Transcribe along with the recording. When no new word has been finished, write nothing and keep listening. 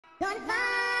Gonna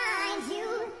find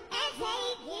you and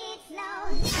take it slow.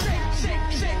 Shake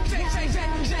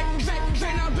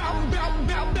now, bow.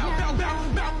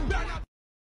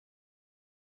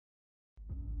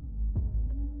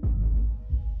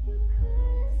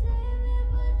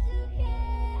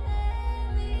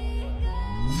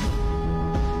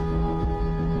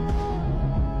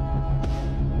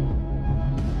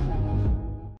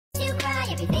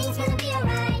 Everything's gonna be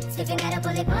alright. Sniffing that a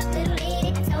bullet pop, little lady.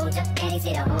 I told ya, daddy's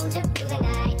here to hold ya through the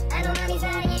night. I know mommy's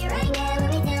right here, right now, and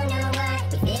we don't know why.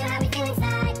 We feel how we feel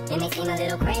inside. It may seem a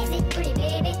little crazy, pretty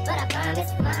baby, but I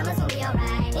promise mama's gonna be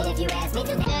alright. And if you ask me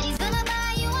to, daddy's gonna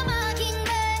buy you a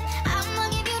mockingbird. I'ma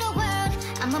give you the world.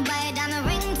 I'ma buy a diamond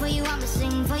ring for you. I'ma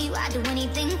sing for you. I'd do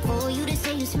anything for you to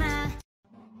see you smile.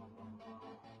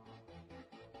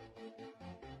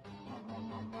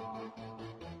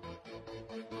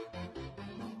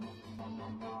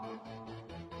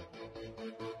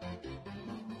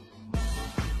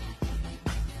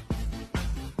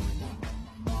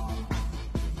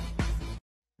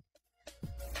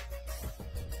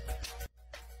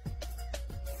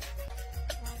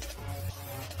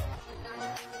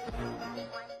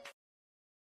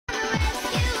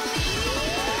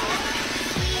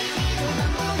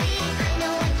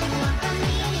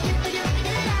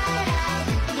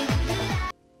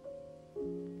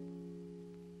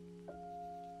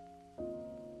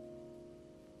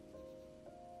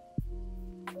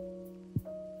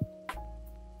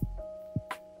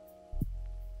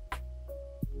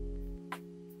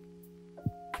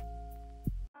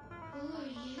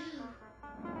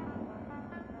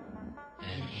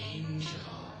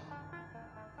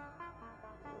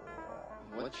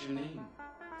 What's your name?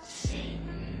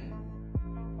 Satan.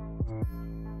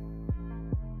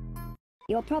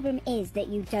 Your problem is that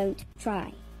you don't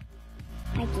try.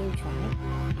 I do try.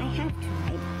 I have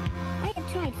tried. I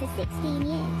have tried for 16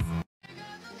 years.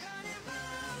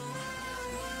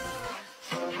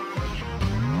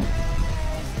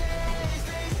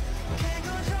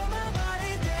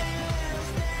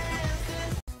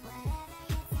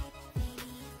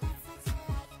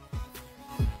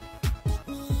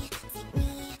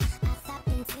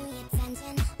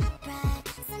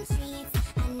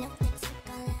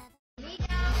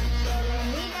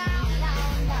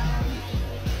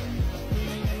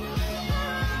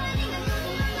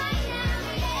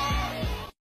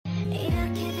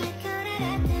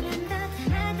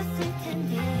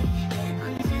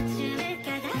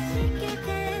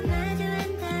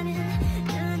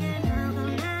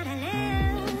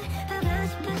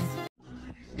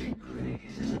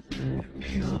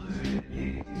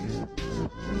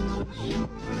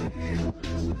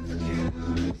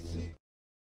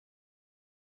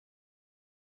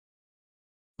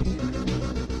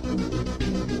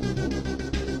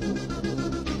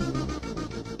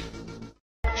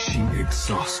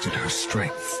 Exhausted her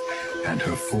strength, and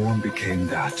her form became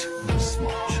that of a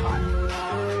small child.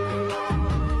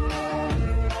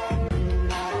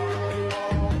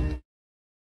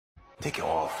 Take it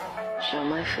off. Show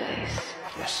my face.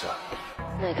 Yes, sir.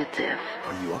 Negative.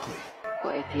 Are you ugly?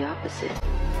 Quite the opposite.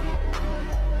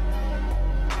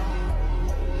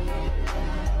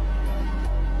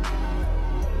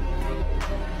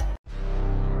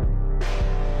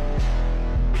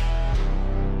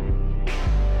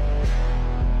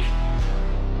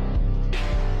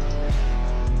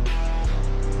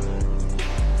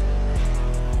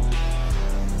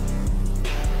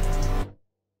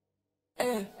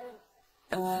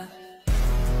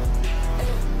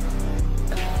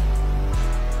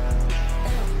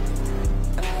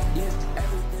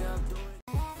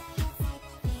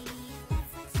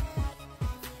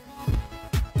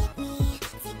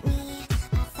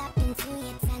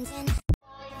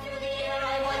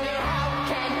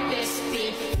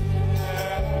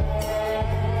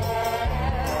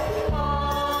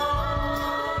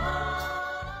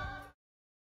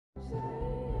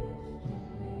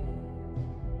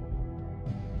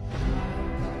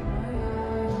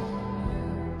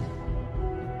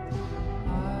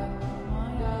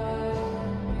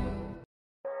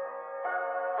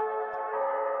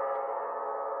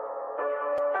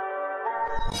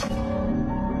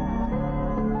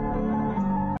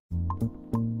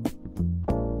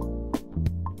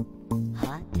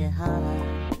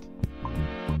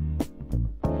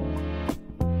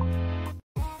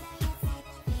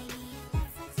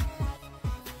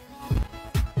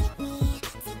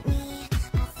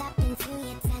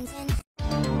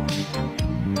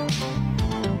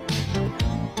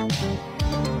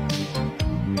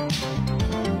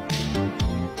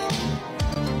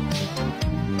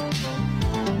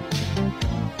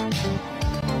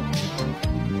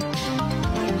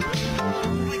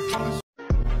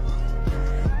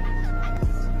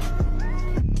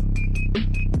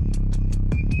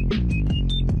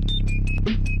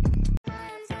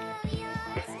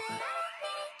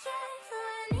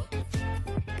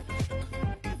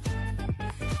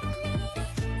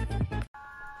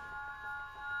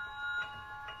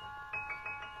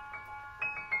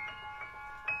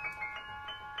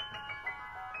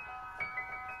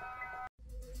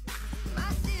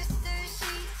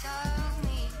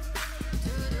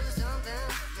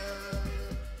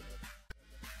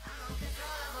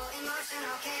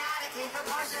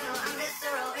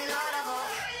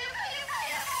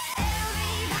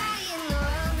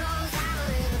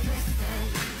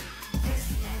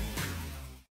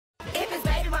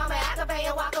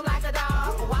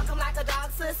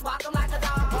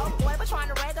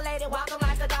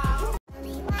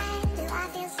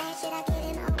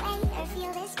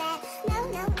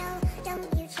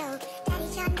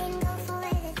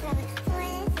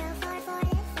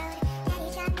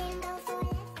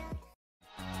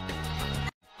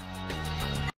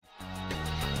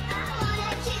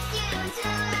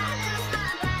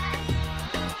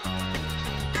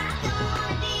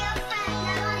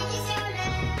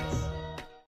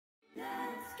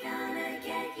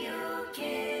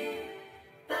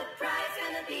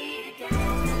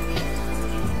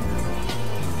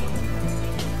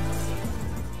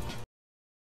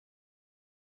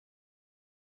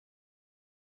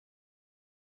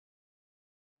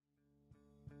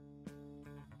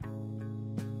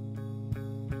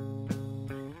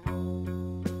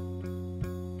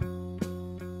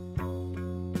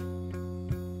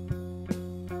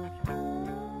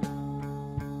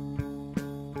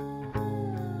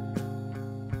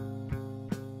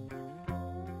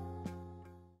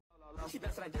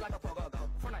 best and just like a pogo go.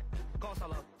 Fortnite, go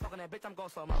solo. Fucking that bitch, I'm go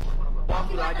slow mo.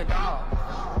 Walk you like a dog.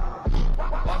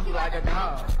 Walk you like a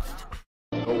dog.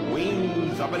 The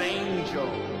wings of an angel.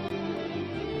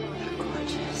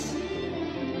 Gorgeous.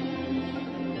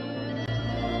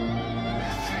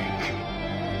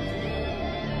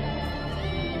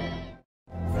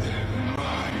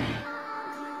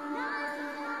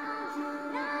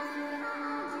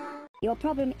 Your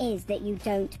problem is that you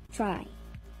don't try.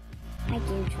 I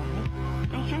do try.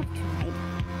 I have tried.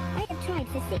 I have tried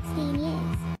for 16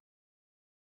 years.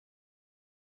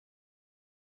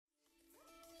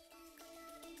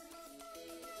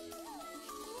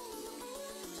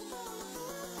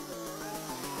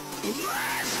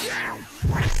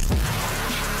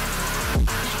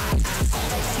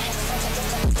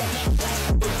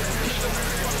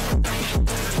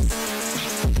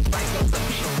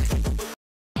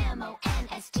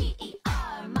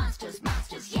 M-O-N-S-T-E-R. Monsters,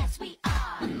 monsters, yes we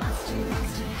are. Monster,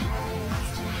 monster, high,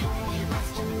 monster, high,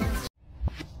 monster, monster.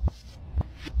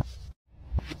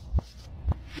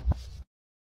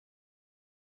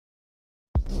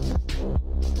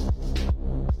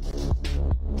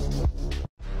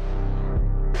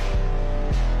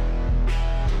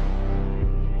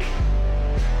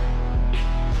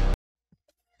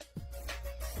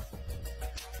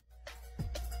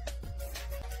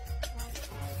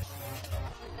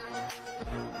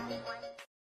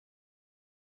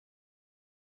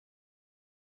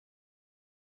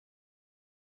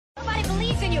 Nobody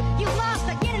believes in you. You've lost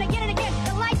again and again and again.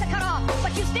 The lights are cut off,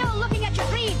 but you're still looking at your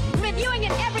dream, reviewing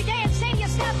it every day and saying to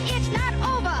yourself, it's not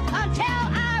over until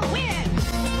I win.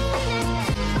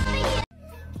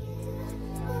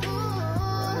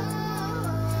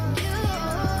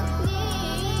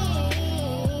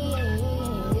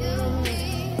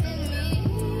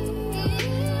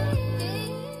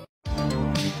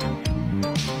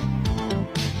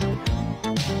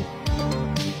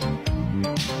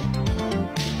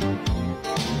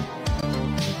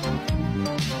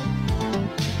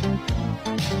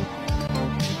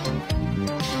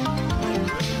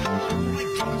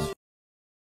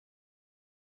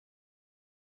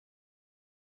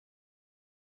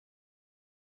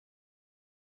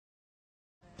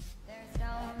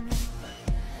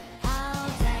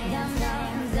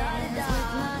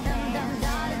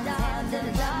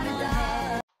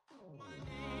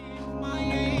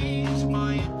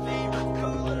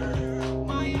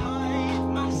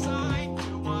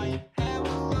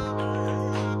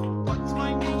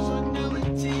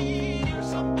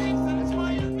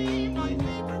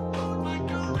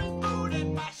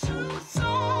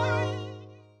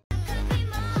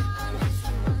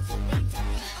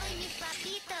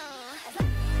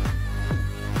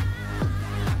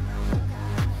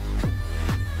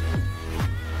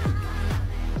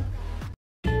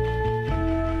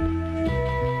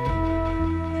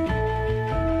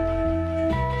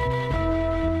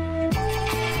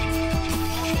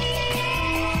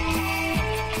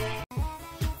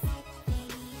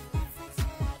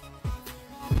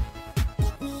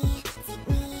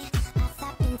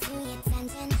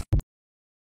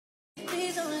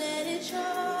 Please don't let it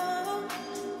show.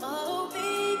 Oh,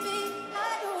 baby,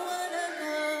 I don't wanna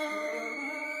know.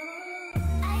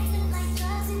 I took my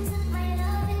drugs and took my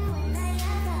love and went right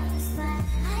out of the spot.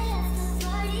 I left the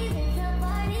party with the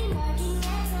party marking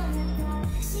X on the clock.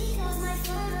 She calls my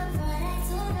phone up, but I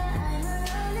told her I'm a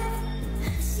runner.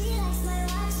 She likes my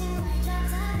watch and my drop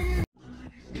top and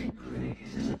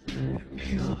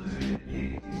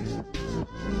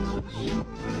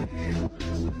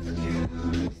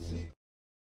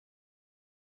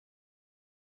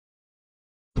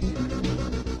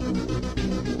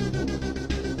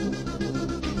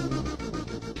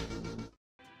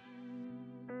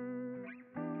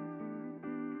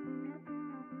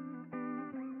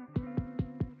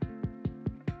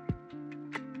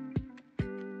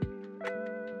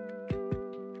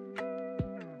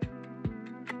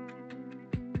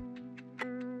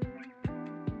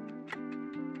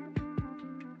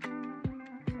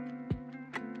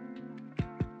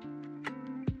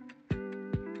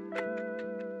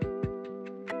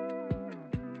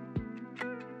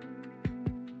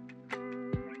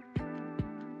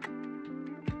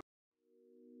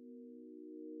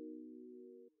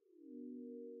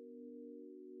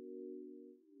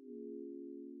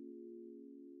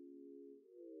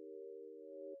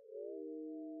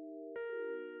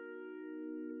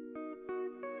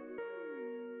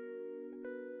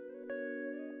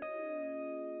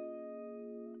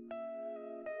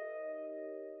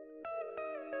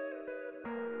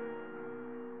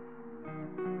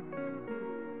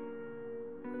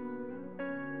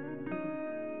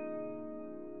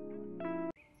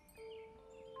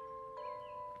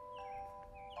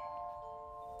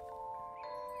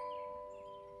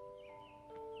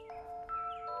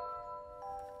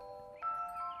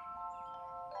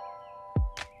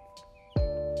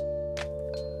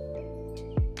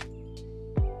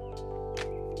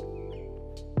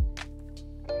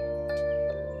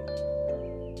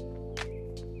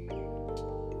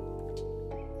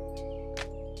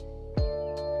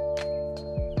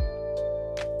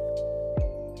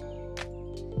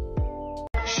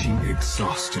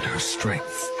exhausted her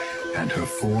strength, and her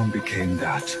form became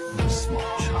that of a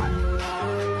small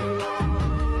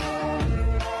child.